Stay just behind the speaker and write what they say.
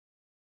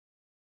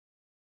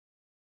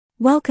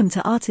Welcome to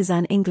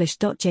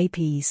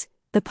ArtisanEnglish.jp's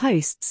The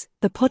Posts,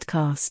 the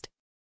podcast.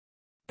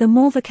 The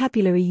more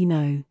vocabulary you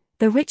know,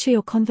 the richer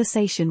your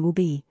conversation will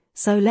be,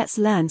 so let's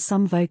learn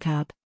some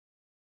vocab.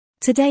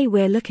 Today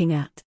we're looking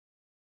at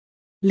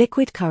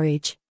liquid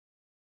courage.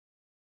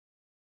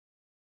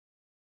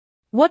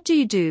 What do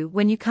you do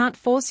when you can't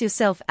force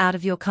yourself out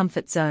of your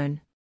comfort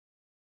zone?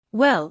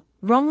 Well,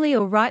 wrongly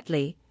or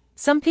rightly,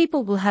 some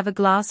people will have a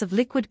glass of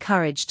liquid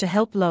courage to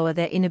help lower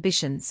their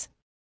inhibitions.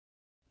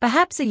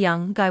 Perhaps a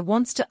young guy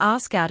wants to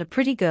ask out a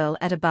pretty girl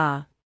at a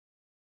bar.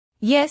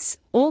 Yes,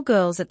 all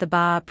girls at the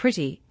bar are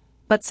pretty,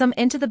 but some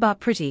enter the bar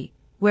pretty,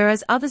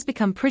 whereas others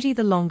become pretty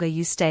the longer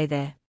you stay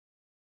there.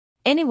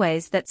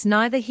 Anyways, that's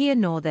neither here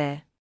nor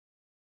there.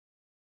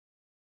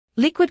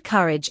 Liquid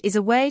courage is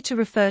a way to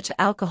refer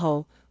to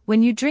alcohol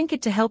when you drink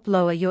it to help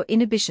lower your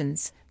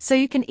inhibitions, so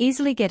you can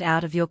easily get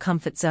out of your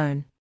comfort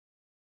zone.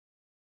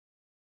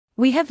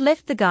 We have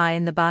left the guy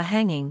in the bar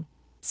hanging,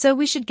 so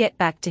we should get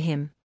back to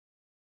him.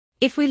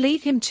 If we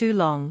leave him too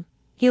long,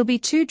 he'll be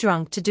too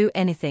drunk to do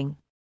anything.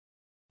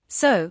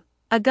 So,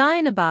 a guy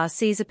in a bar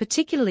sees a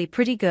particularly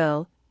pretty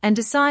girl and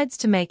decides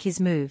to make his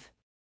move.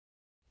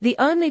 The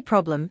only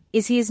problem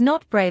is he is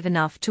not brave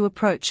enough to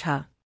approach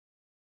her.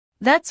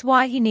 That's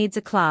why he needs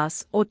a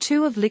glass or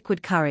two of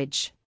liquid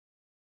courage.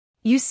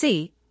 You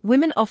see,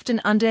 women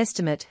often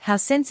underestimate how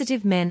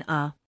sensitive men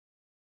are.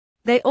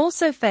 They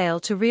also fail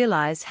to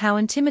realize how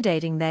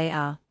intimidating they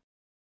are.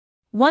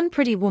 One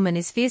pretty woman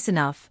is fierce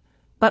enough,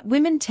 but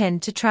women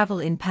tend to travel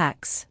in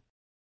packs.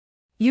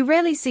 You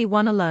rarely see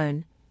one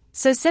alone,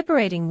 so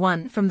separating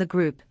one from the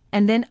group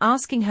and then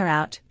asking her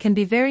out can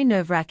be very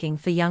nerve-wracking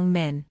for young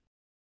men.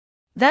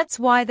 That's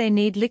why they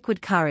need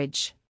liquid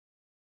courage.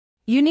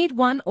 You need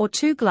 1 or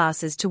 2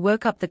 glasses to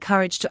work up the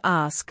courage to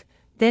ask,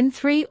 then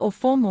 3 or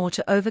 4 more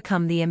to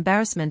overcome the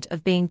embarrassment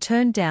of being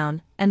turned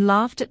down and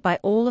laughed at by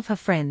all of her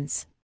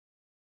friends.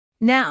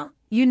 Now,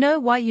 you know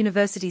why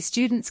university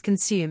students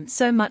consume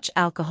so much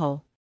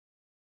alcohol.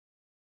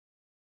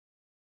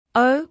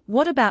 Oh,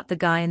 what about the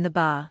guy in the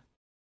bar?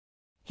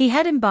 He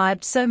had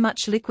imbibed so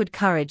much liquid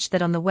courage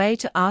that on the way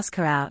to ask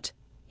her out,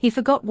 he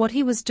forgot what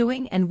he was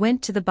doing and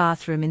went to the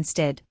bathroom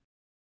instead.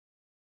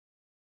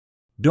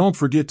 Don't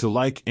forget to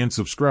like and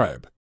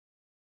subscribe.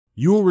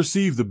 You will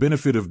receive the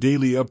benefit of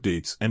daily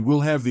updates and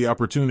will have the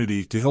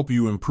opportunity to help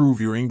you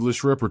improve your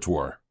English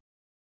repertoire.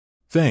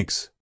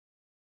 Thanks.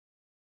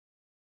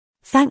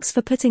 Thanks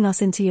for putting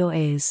us into your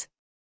ears.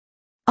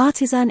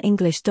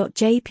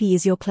 ArtisanEnglish.jp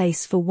is your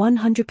place for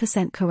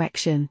 100%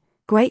 correction,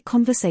 great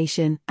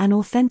conversation, and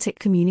authentic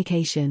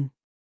communication.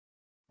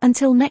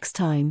 Until next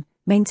time,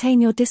 maintain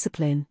your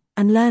discipline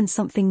and learn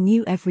something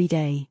new every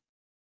day.